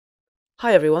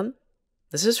Hi everyone,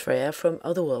 this is Freya from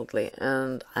Otherworldly,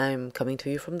 and I'm coming to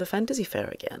you from the Fantasy Fair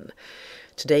again.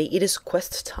 Today it is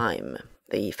quest time,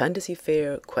 the Fantasy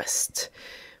Fair quest.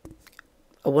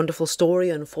 A wonderful story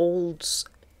unfolds,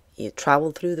 you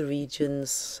travel through the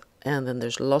regions, and then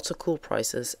there's lots of cool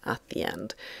prizes at the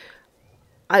end.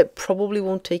 I probably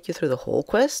won't take you through the whole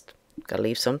quest, gotta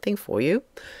leave something for you,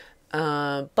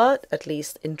 but at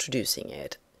least introducing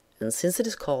it. And since it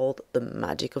is called the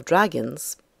Magic of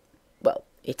Dragons, well,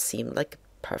 it seemed like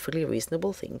a perfectly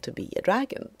reasonable thing to be a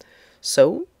dragon.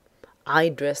 So I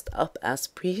dressed up as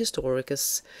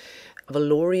Prehistorica's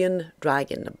Valorian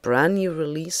Dragon, a brand new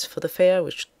release for the fair,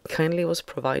 which kindly was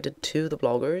provided to the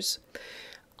bloggers.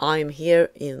 I'm here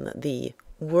in the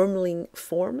wormling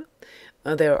form.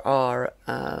 There are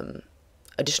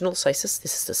additional sizes.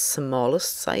 This is the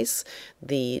smallest size,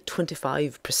 the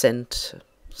 25%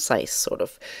 size, sort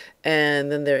of.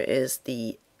 And then there is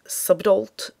the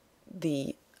subadult,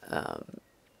 the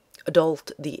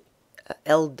adult, the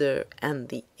elder, and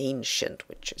the ancient,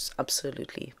 which is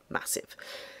absolutely massive.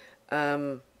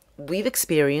 We've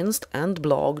experienced and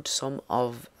blogged some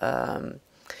of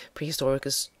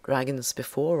Prehistorica's dragons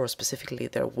before, or specifically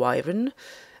their wyvern,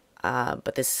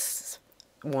 but this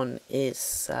one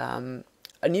is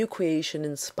a new creation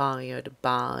inspired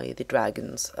by the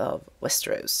dragons of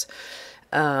Westeros.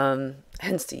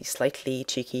 Hence the slightly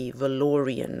cheeky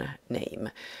Valorian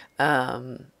name.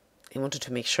 I wanted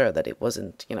to make sure that it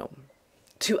wasn't,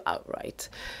 too outright.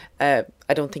 I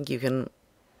don't think you can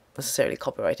necessarily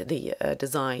copyright the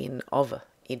design of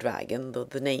a dragon, though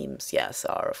the names, yes,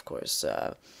 are of course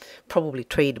probably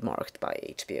trademarked by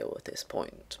HBO at this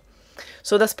point.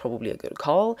 So that's probably a good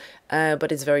call,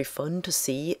 but it's very fun to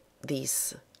see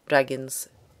these dragons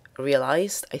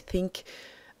realized. I think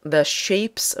the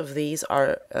shapes of these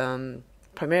are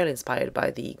primarily inspired by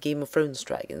the Game of Thrones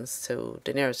dragons, so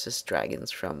Daenerys'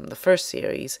 dragons from the first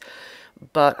series.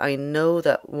 But I know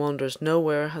that Wanders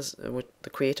Nowhere, the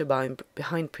creator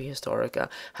behind Prehistorica,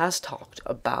 has talked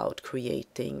about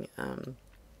creating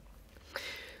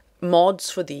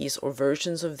mods for these, or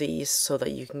versions of these, so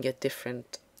that you can get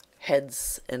different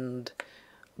heads and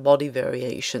body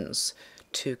variations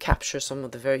to capture some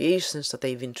of the variations that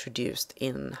they've introduced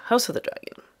in House of the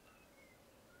Dragon.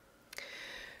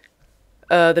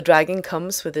 The dragon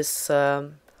comes with this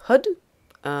HUD,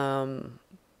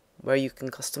 where you can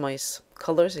customize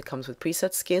colors. It comes with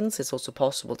preset skins. It's also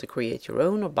possible to create your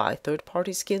own or buy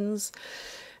third-party skins.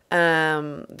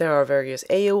 There are various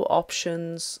AO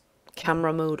options,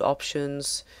 camera mode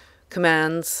options,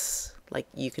 commands, like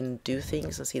you can do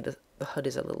things. I see the HUD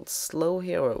is a little slow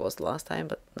here, or it was last time,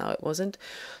 but now it wasn't.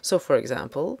 So for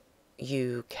example,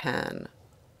 you can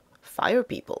fire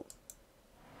people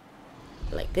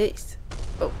like this.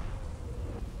 Oh,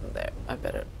 there, I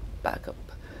better back up.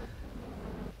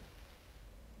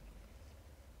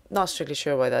 Not strictly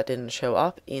sure why that didn't show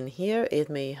up in here. It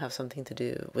may have something to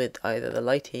do with either the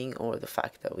lighting or the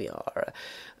fact that we are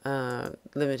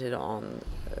limited on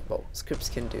what scripts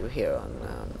can do here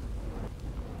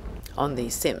on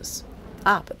these sims.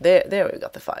 Ah, but there we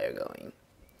got the fire going.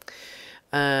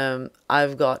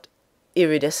 I've got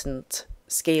iridescent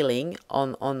scaling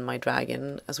on my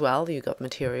dragon as well. You got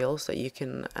materials that you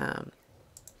can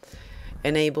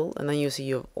enable, and then you see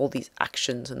you have all these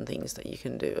actions and things that you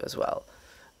can do as well.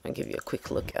 I'll give you a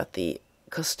quick look at the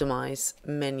customize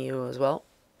menu as well.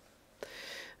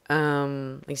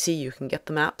 You see you can get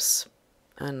the maps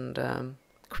and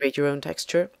create your own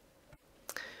texture.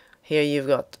 Here you've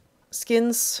got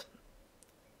skins,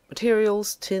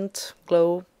 materials, tint,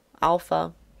 glow,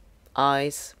 alpha,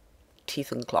 eyes,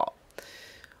 teeth and claw.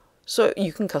 So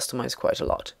you can customize quite a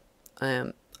lot.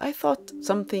 I thought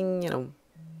something,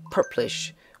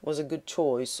 purplish was a good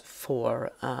choice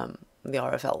for the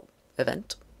RFL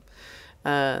event.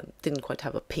 Didn't quite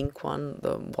have a pink one.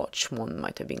 The watch one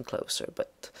might have been closer,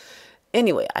 but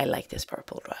anyway, I like this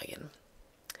purple dragon.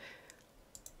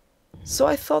 So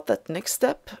I thought that next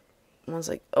step, once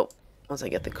I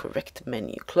get the correct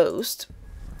menu closed,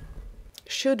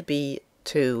 should be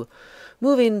to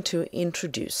move into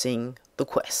introducing the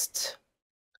quest.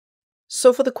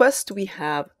 So for the quest, we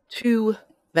have two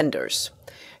vendors.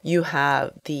 You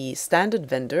have the standard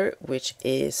vendor, which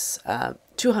is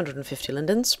 250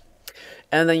 lindens,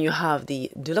 and then you have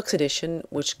the deluxe edition,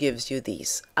 which gives you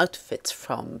these outfits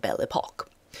from Belle Epoque.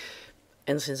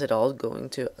 And since it's all going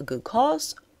to a good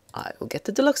cause, I will get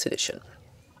the deluxe edition.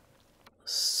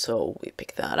 So we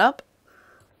pick that up.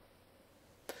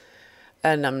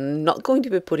 And I'm not going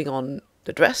to be putting on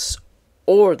the dress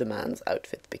or the man's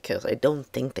outfit, because I don't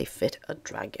think they fit a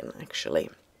dragon, actually.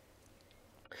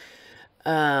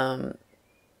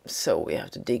 So we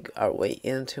have to dig our way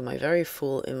into my very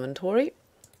full inventory.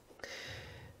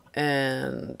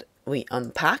 And we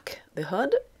unpack the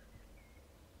HUD.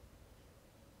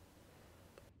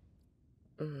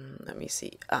 Let me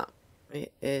see.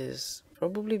 It is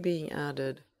probably being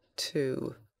added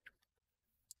to...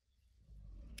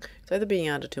 It's either being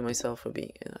added to myself or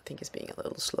being... I think it's being a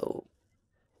little slow.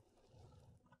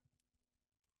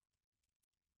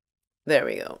 There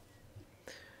we go.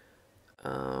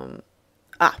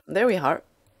 There we are.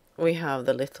 We have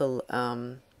the little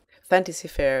Fantasy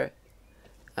Faire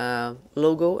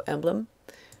logo emblem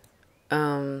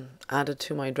added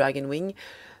to my dragon wing.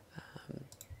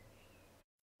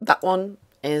 That one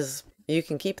is... You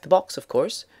can keep the box, of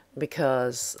course,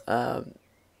 because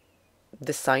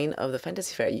the sign of the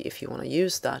Fantasy Faire, if you want to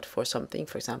use that for something,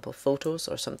 for example, photos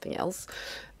or something else.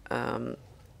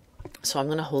 So I'm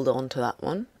going to hold on to that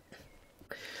one.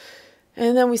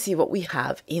 And then we see what we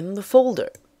have in the folder.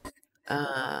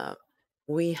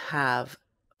 We have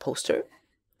a poster,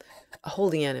 a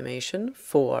holding animation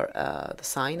for the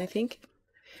sign, I think.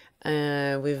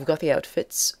 We've got the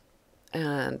outfits,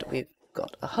 and we've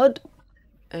got a HUD,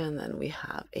 and then we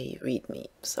have a README.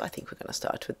 So I think we're going to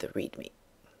start with the README.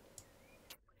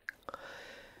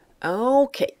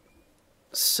 Okay,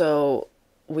 so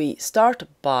we start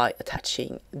by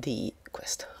attaching the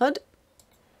quest HUD,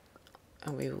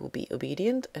 and we will be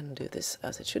obedient and do this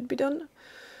as it should be done.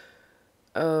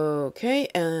 Okay,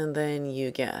 and then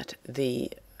you get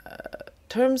the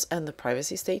terms and the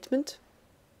privacy statement.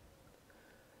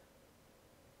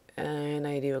 And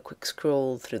I do a quick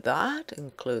scroll through that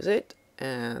and close it,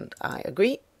 and I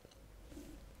agree.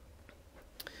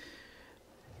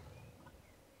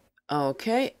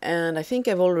 Okay, and I think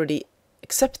I've already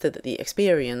accepted the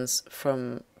experience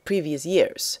from previous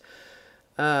years.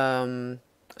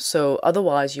 So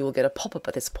otherwise you will get a pop-up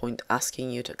at this point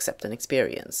asking you to accept an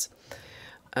experience.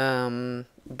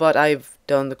 But I've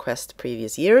done the quest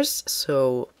previous years,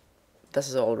 so this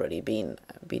has already been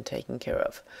taken care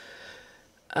of.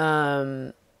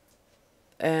 And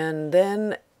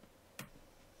then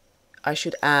I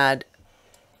should add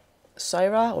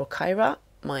Syra or Kyra,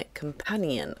 my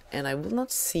companion, and I will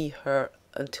not see her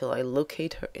until I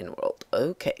locate her in world.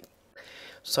 Okay,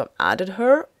 so I've added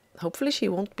her. Hopefully she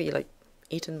won't be like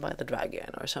eaten by the dragon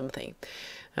or something,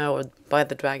 or by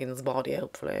the dragon's body.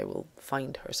 Hopefully I will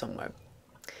find her somewhere.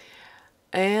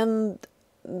 And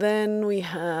then we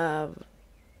have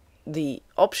the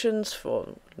options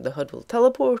for the HUD will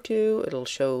teleport you, it'll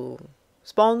show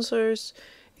sponsors,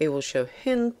 it will show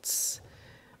hints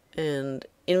and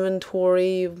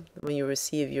inventory when you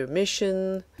receive your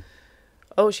mission.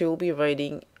 Oh, she will be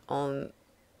riding on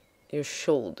your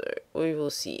shoulder. We will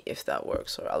see if that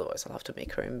works, or otherwise I'll have to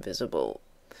make her invisible.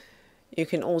 You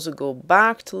can also go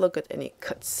back to look at any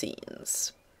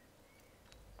cutscenes.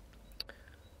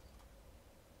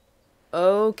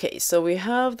 Okay, so we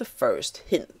have the first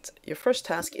hint. Your first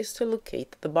task is to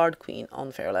locate the Bard Queen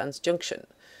on Fairlands Junction.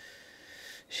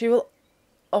 She will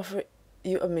offer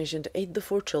you a mission to aid the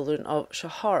 4 children of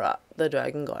Shahara, the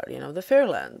Dragon Guardian of the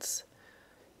Fairlands.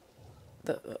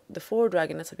 The 4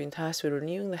 dragonets have been tasked with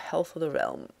renewing the health of the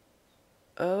realm.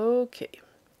 Okay.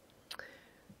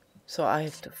 So I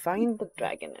have to find the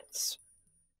dragonets.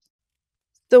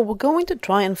 So we're going to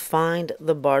try and find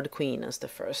the Bard Queen as the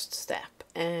first step.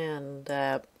 And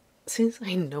since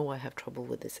I know I have trouble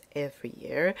with this every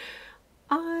year,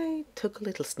 I took a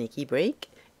little sneaky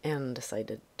break and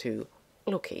decided to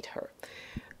locate her.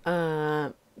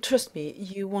 Trust me,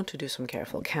 you want to do some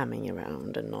careful camming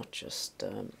around and not just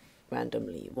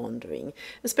randomly wandering.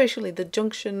 Especially the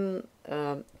junction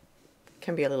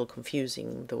can be a little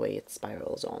confusing the way it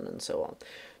spirals on and so on.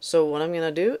 So what I'm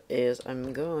gonna do is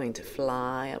I'm going to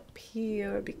fly up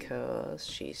here because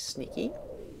she's sneaky.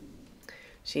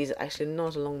 She's actually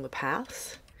not along the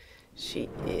path. She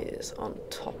is on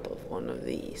top of one of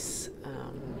these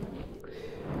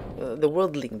the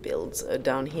worldling builds.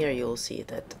 Down here you'll see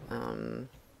that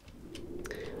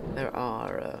there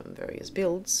are various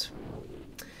builds.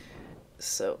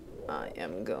 So I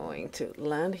am going to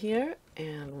land here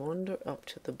and wander up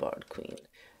to the Bard Queen.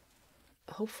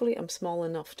 Hopefully I'm small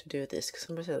enough to do this, because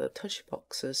somebody said the touch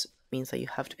boxes means that you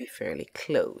have to be fairly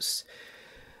close.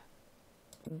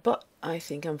 But I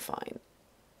think I'm fine.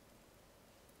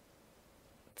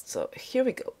 So here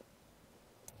we go.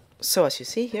 So as you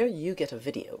see here, you get a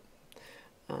video.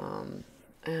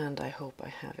 And I hope I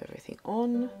have everything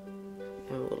on,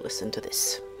 and we'll listen to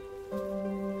this.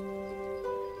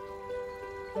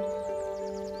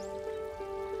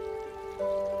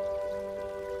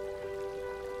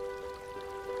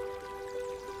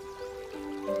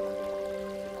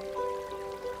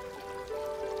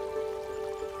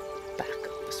 back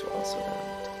up as well so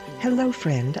that... Hello,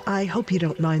 friend. I hope you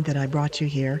don't mind that I brought you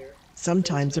here.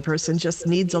 Sometimes a person just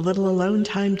needs a little alone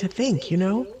time to think, you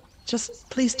know? Just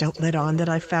please don't let on that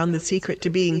I found the secret to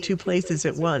being two places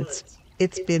at once.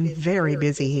 It's been very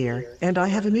busy here, and I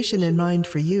have a mission in mind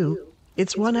for you.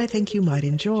 It's one I think you might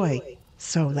enjoy.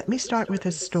 So let me start with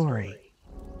a story.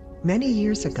 Many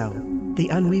years ago, the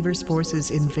Unweaver's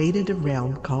forces invaded a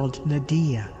realm called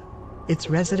Nadia. Its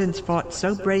residents fought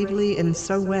so bravely and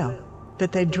so well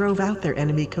that they drove out their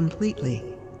enemy completely.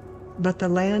 But the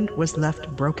land was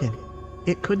left broken.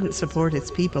 It couldn't support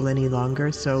its people any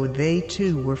longer, so they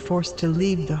too were forced to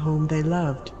leave the home they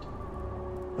loved.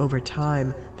 Over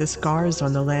time, the scars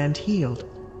on the land healed,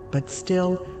 but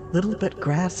still, little but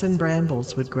grass and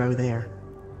brambles would grow there.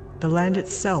 The land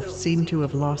itself seemed to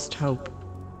have lost hope.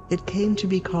 It came to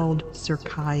be called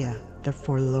Serkaya, the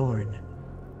Forlorn.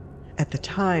 At the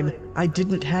time, I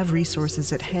didn't have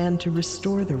resources at hand to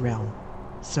restore the realm,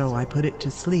 so I put it to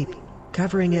sleep,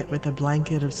 covering it with a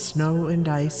blanket of snow and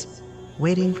ice,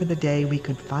 waiting for the day we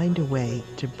could find a way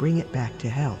to bring it back to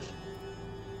health.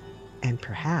 And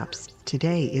perhaps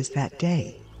today is that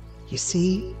day. You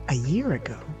see, a year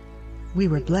ago, we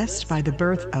were blessed by the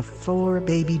birth of 4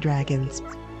 baby dragons,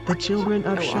 the children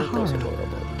of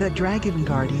Shahara, the dragon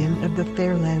guardian of the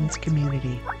Fairlands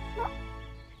community.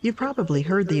 You've probably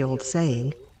heard the old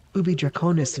saying, ubi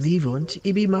draconis vivunt,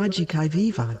 ibi magicae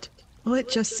vivant. Well, it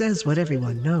just says what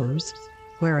everyone knows.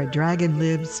 Where a dragon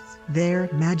lives, there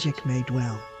magic may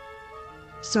dwell.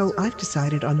 So I've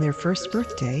decided on their first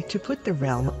birthday to put the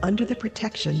realm under the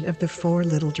protection of the 4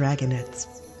 little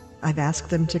dragonettes. I've asked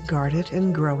them to guard it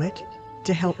and grow it,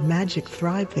 to help magic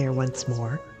thrive there once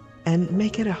more, and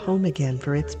make it a home again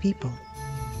for its people.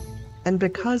 And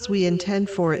because we intend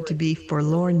for it to be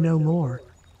forlorn no more,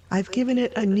 I've given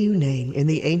it a new name in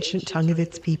the ancient tongue of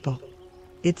its people.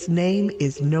 Its name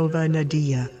is Nova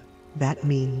Nadia. That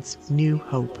means new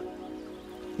hope.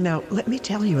 Now, let me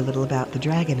tell you a little about the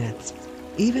dragonettes.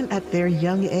 Even at their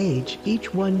young age,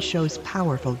 each one shows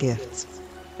powerful gifts,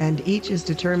 and each is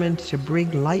determined to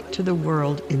bring light to the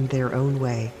world in their own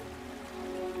way.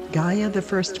 Gaia, the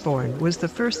firstborn, was the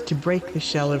first to break the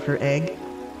shell of her egg.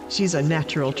 She's a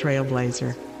natural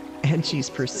trailblazer, and she's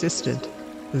persistent,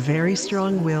 very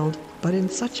strong-willed, but in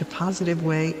such a positive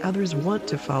way others want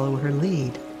to follow her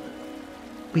lead.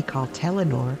 We call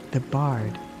Telenor the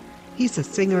Bard. He's a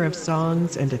singer of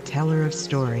songs and a teller of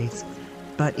stories.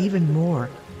 But even more,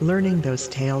 learning those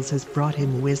tales has brought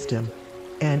him wisdom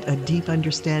and a deep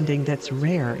understanding that's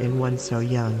rare in one so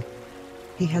young.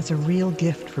 He has a real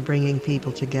gift for bringing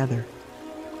people together.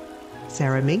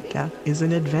 Saraminka is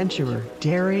an adventurer,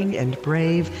 daring and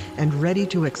brave, and ready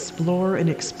to explore and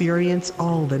experience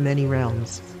all the many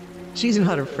realms. She's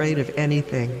not afraid of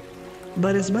anything,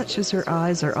 but as much as her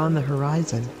eyes are on the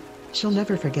horizon, she'll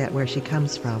never forget where she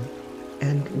comes from.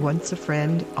 And once a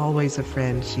friend, always a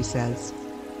friend, she says.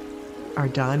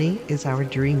 Ardani is our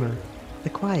dreamer, the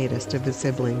quietest of the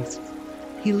siblings.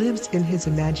 He lives in his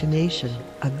imagination,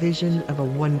 a vision of a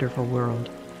wonderful world.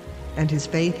 And his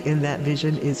faith in that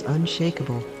vision is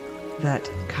unshakable, that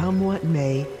come what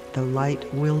may, the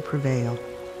light will prevail.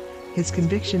 His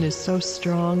conviction is so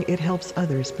strong it helps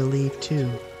others believe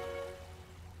too.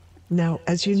 Now,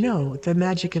 as you know, the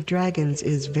magic of dragons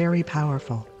is very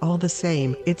powerful. All the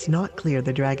same, it's not clear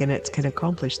the dragonettes can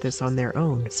accomplish this on their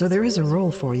own, so there is a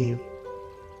role for you.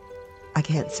 I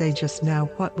can't say just now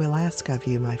what we'll ask of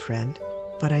you, my friend,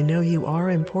 but I know you are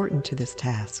important to this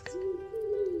task.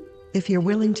 If you're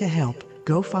willing to help,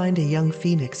 go find a young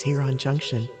phoenix here on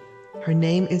Junction. Her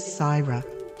name is Syra.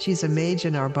 She's a mage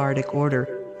in our bardic order,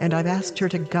 and I've asked her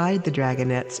to guide the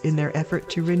dragonettes in their effort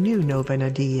to renew Nova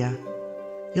Nadia.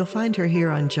 You'll find her here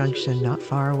on Junction, not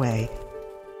far away.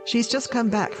 She's just come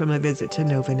back from a visit to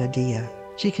Nova Nadia.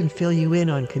 She can fill you in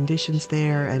on conditions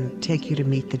there and take you to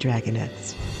meet the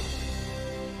dragonettes.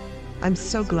 I'm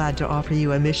so glad to offer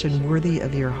you a mission worthy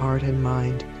of your heart and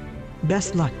mind.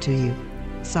 Best luck to you.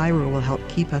 Syra will help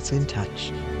keep us in touch.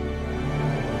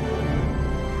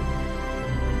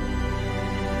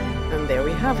 And there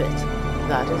we have it.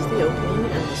 That is the opening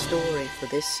and the story for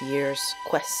this year's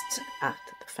quest at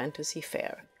the Fantasy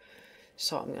Fair.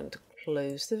 So I'm going to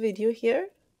close the video here.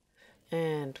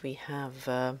 And we have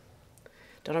done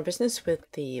our business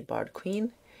with the Bard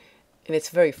Queen. And it's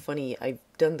very funny, I've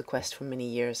done the quest for many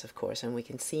years, of course, and we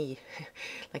can see,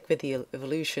 like with the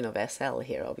evolution of SL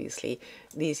here, obviously,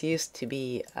 these used to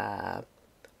be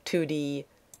 2D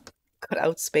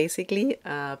cutouts, basically,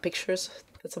 pictures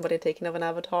that somebody had taken of an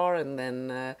avatar, and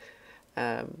then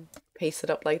pasted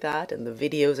up like that, and the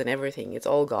videos and everything, it's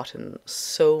all gotten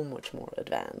so much more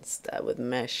advanced with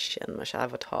mesh and mesh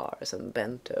avatars and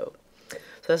bento.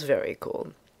 So that's very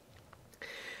cool.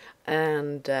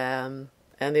 And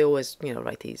they always,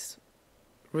 write these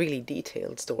really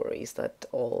detailed stories that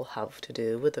all have to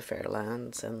do with the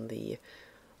Fairlands and the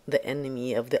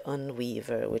enemy of the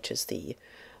Unweaver, which is the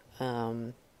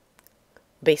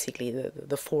basically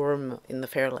the form in the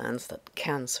Fairlands that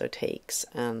cancer takes,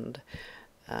 and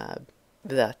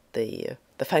that the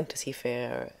Fantasy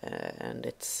Faire and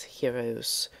its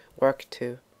heroes work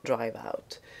to drive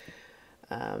out.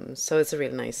 So it's a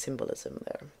really nice symbolism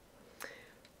there.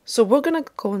 So we're gonna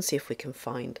go and see if we can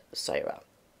find Syra,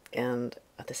 and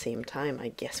at the same time I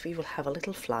guess we will have a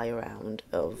little fly around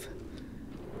of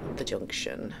the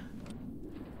junction.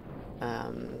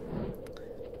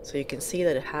 So you can see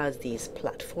that it has these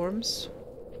platforms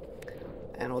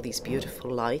and all these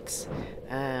beautiful lights.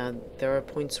 There are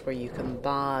points where you can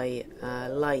buy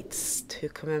lights to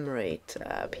commemorate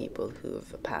people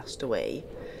who've passed away,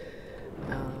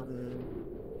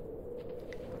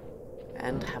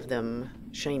 and have them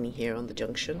shining here on the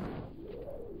junction.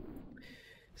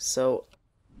 So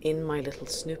in my little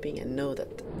snooping, I know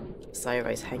that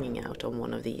Syra is hanging out on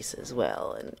one of these as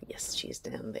well, and yes, she's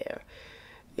down there.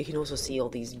 You can also see all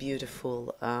these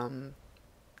beautiful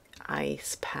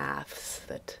ice paths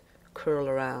that curl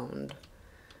around.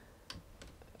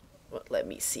 Well, let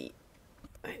me see.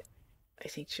 I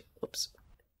think oops.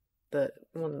 The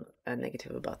one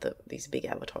negative about these big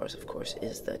avatars, of course,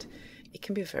 is that it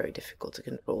can be very difficult to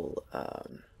control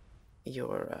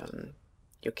your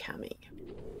camming.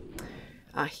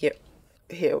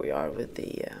 Here we are with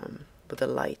the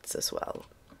lights as well.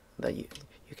 That you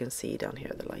can see down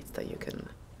here, the lights that you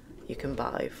can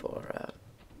buy for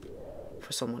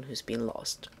someone who's been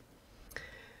lost.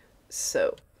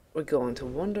 So we're going to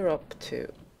wander up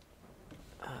to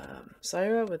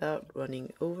Syra without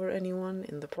running over anyone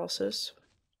in the process.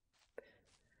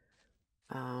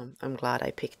 I'm glad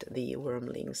I picked the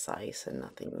wormling size and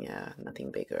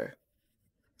nothing bigger.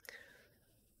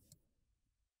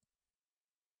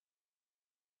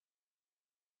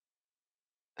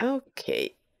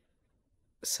 Okay,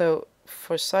 so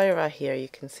for Syra here, you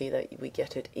can see that we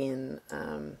get it in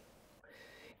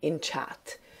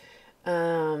chat.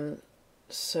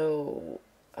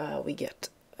 We get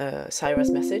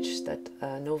Syra's message that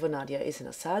Nova Nadia is in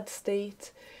a sad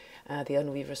state. The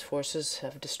Unweaver's forces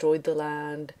have destroyed the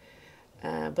land,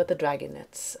 but the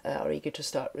Dragonets are eager to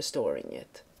start restoring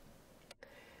it.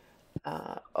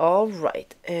 All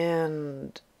right,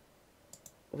 and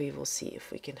we will see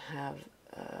if we can have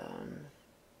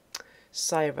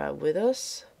Syra with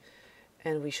us,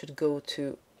 and we should go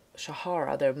to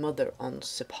Shahara, their mother, on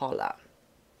Sepala.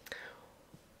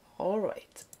 All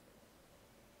right.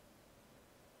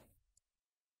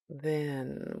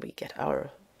 Then we get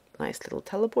our nice little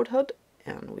teleport HUD,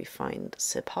 and we find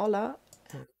Sepala,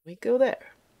 and we go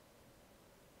there.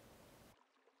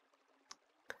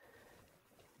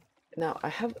 Now, I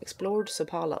have explored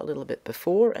Sepala a little bit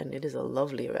before, and it is a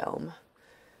lovely realm.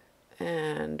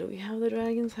 And we have the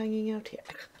dragons hanging out here.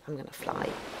 I'm gonna fly.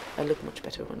 I look much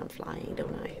better when I'm flying,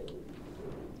 don't I?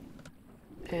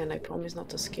 And I promise not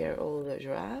to scare all the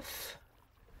giraffe.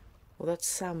 Well, that's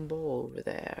Sambo over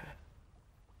there.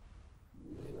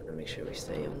 I'm gonna make sure we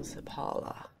stay on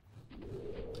Sepala.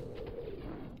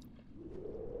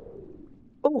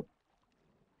 Oh!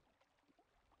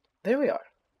 There we are.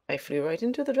 I flew right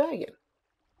into the dragon.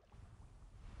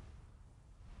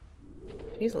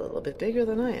 She's a little bit bigger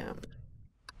than I am.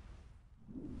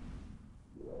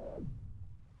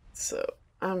 So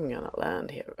I'm gonna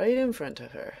land here right in front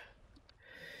of her.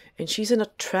 And she's in a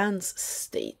trance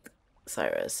state,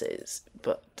 Syra says,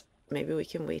 but maybe we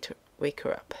can wake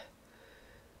her up.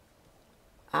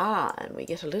 Ah, and we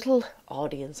get a little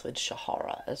audience with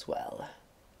Shahara as well.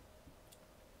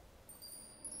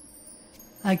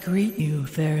 I greet you,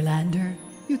 Fairlander.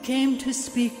 You came to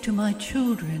speak to my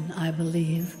children, I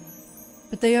believe.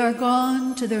 But they are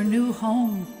gone to their new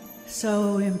home,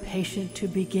 so impatient to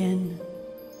begin.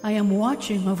 I am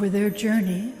watching over their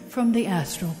journey from the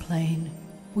astral plane.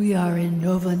 We are in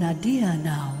Nova Nadia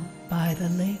now, by the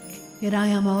lake, yet I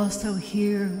am also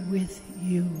here with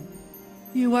you.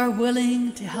 You are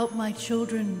willing to help my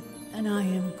children, and I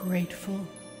am grateful.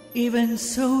 Even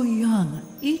so young,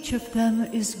 each of them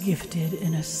is gifted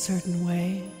in a certain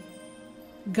way.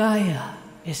 Gaia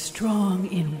is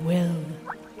strong in will,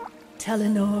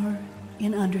 Telenor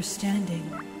in understanding,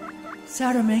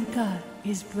 Saramenka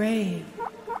is brave,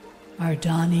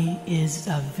 Ardani is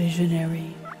a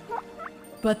visionary.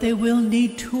 But they will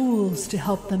need tools to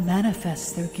help them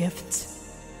manifest their gifts.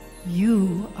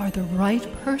 You are the right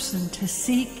person to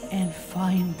seek and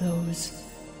find those.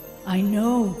 I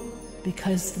know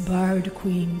because the Bard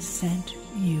Queen sent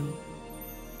you.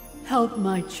 Help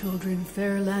my children,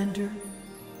 Fairlander.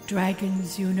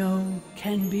 Dragons, you know,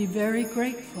 can be very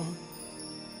grateful.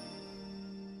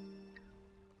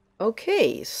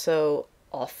 Okay, so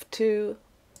off to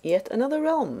yet another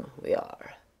realm we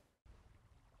are.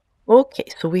 Okay,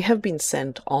 so we have been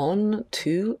sent on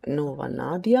to Nova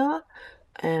Nadia,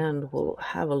 and we'll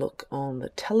have a look on the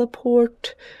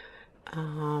teleport,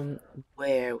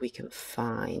 where we can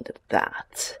find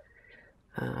that.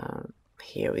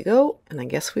 Here we go, and I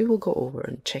guess we will go over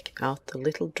and check out the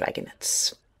little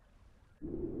dragonets.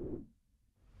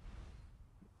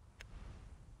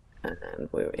 And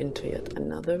we're into yet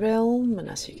another realm, and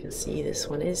as you can see, this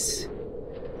one is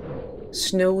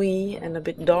snowy and a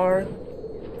bit dark.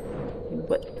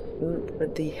 But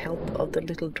with the help of the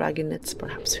little dragonets,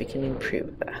 perhaps we can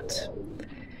improve that.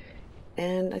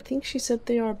 And I think she said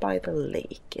they are by the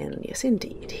lake, and yes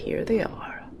indeed, here they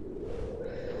are.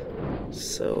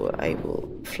 So I will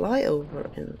fly over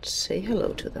and say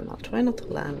hello to them. I'll try not to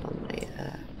land on my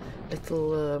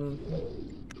little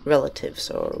relatives,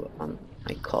 or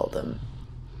I call them.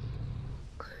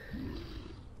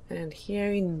 And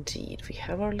here indeed we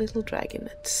have our little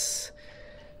dragonets.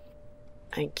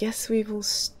 I guess we will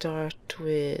start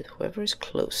with whoever is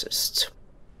closest.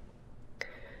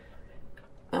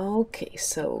 Okay,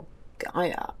 so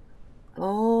Gaia.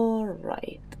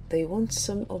 Alright, they want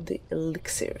some of the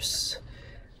elixirs.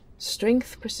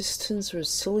 Strength, persistence,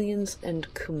 resilience,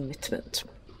 and commitment.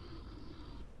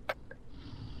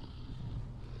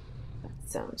 That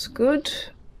sounds good.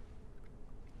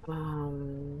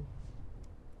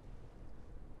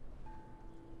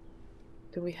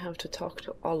 Do we have to talk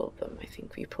to all of them? I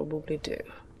think we probably do.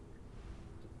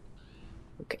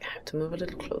 Okay, I have to move a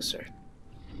little closer.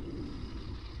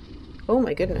 Oh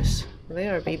my goodness, they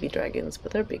are baby dragons,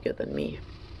 but they're bigger than me.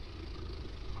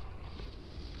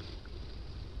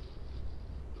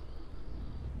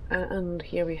 And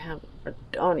here we have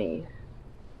Ardani.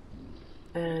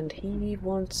 And he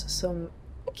wants some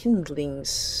kindling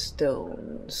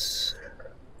stones.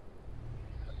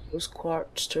 Rose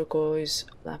quartz, turquoise,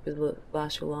 lapis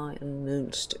lazuli, and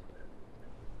moonstone.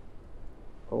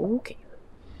 Okay,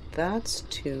 that's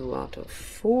 2 out of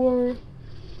 4.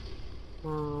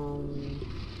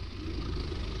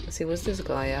 Let's see, was this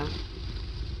Gaia?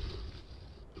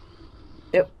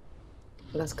 Yep,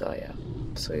 that's Gaia.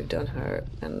 So we've done her,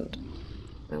 and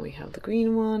then we have the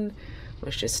green one,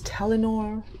 which is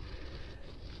Telenor.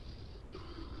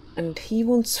 And he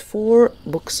wants 4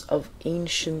 books of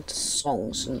ancient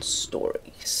songs and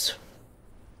stories.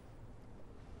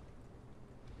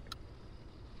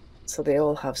 So they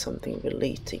all have something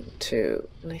relating to.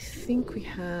 And I think we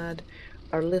had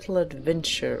our little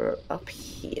adventurer up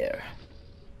here.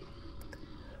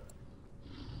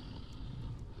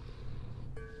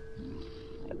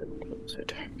 A little closer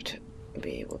to her to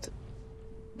be able to.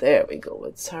 There we go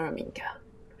with Saraminka.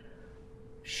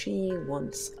 She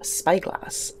wants a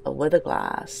spyglass, a weather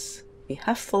glass, the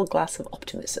half-full glass of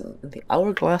optimism, and the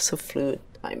hourglass of fluid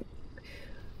time.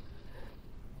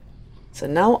 So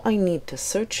now I need to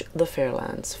search the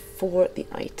Fairlands for the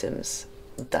items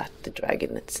that the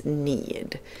dragonets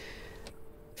need.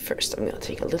 First, I'm going to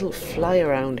take a little fly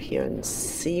around here and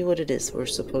see what it is we're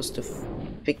supposed to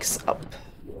fix up.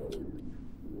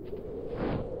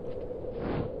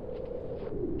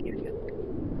 Give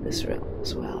you this realm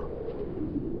as well.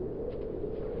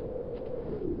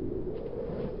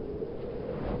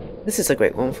 This is a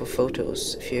great one for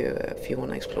photos if you want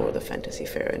to explore the Fantasy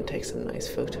Fair and take some nice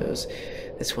photos.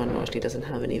 This one mostly doesn't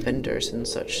have any vendors and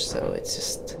such, so it's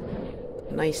just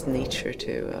nice nature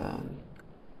to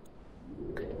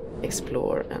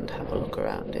explore and have a look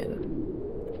around in.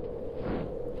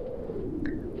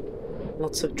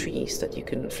 Lots of trees that you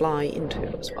can fly into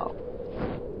as well.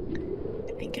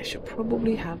 I think I should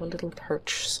probably have a little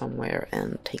perch somewhere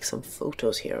and take some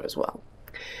photos here as well.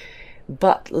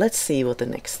 But let's see what the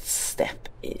next step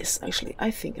is. Actually,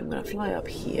 I think I'm going to fly up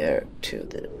here to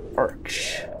the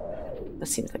arch. That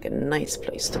seems like a nice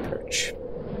place to perch.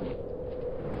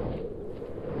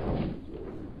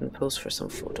 And pose for some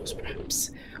photos,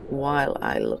 perhaps, while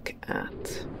I look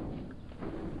at...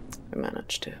 I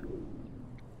managed to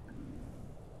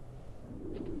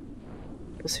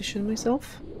position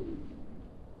myself.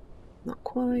 Not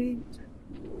quite.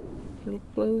 A little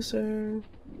closer.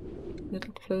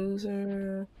 Little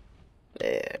closer.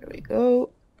 There we go.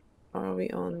 Are we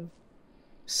on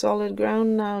solid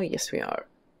ground now? Yes, we are.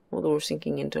 Although we're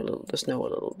sinking into the snow a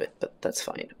little bit, but that's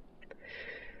fine.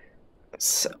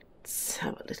 So let's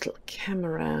have a little cam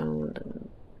around and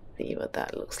see what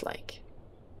that looks like.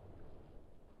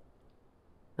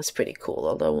 That's pretty cool,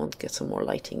 although I want to get some more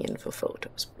lighting in for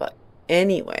photos. But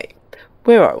anyway,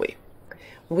 where are we?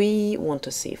 We want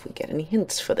to see if we get any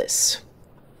hints for this.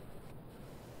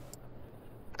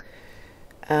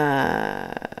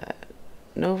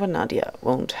 Nova Nadia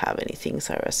won't have anything,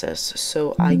 Sarah says,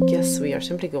 so I guess we are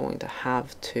simply going to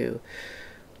have to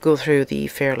go through the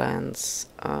Fairlands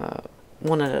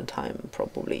one at a time,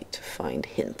 probably, to find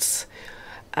hints.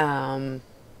 And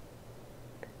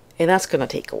that's gonna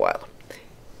take a while.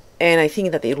 And I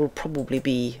think that it'll probably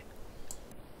be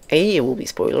it will be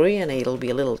spoilery, and it'll be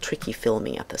a little tricky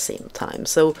filming at the same time.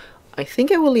 So I think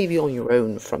I will leave you on your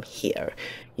own from here.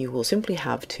 You will simply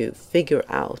have to figure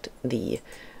out the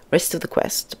rest of the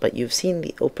quest, but you've seen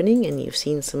the opening and you've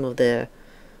seen some of the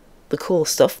cool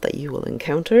stuff that you will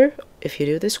encounter if you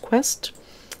do this quest,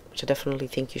 which I definitely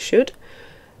think you should.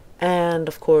 And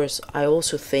of course, I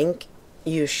also think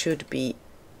you should be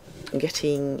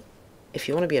getting, if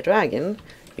you want to be a dragon,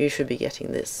 you should be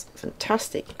getting this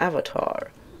fantastic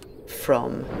avatar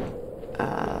from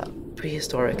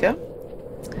Prehistorica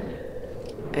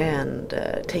and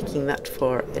taking that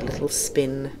for a little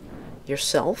spin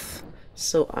yourself.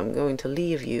 So I'm going to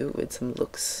leave you with some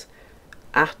looks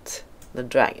at the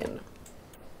dragon.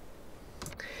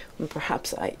 And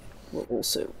perhaps I will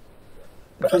also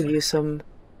give you some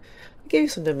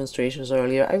demonstrations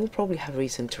earlier. I will probably have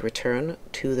reason to return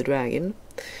to the dragon.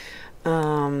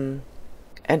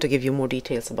 And to give you more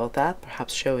details about that,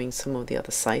 perhaps showing some of the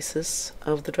other sizes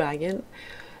of the dragon.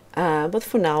 But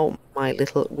for now, my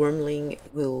little wormling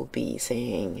will be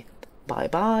saying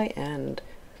bye-bye, and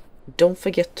don't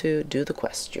forget to do the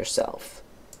quest yourself.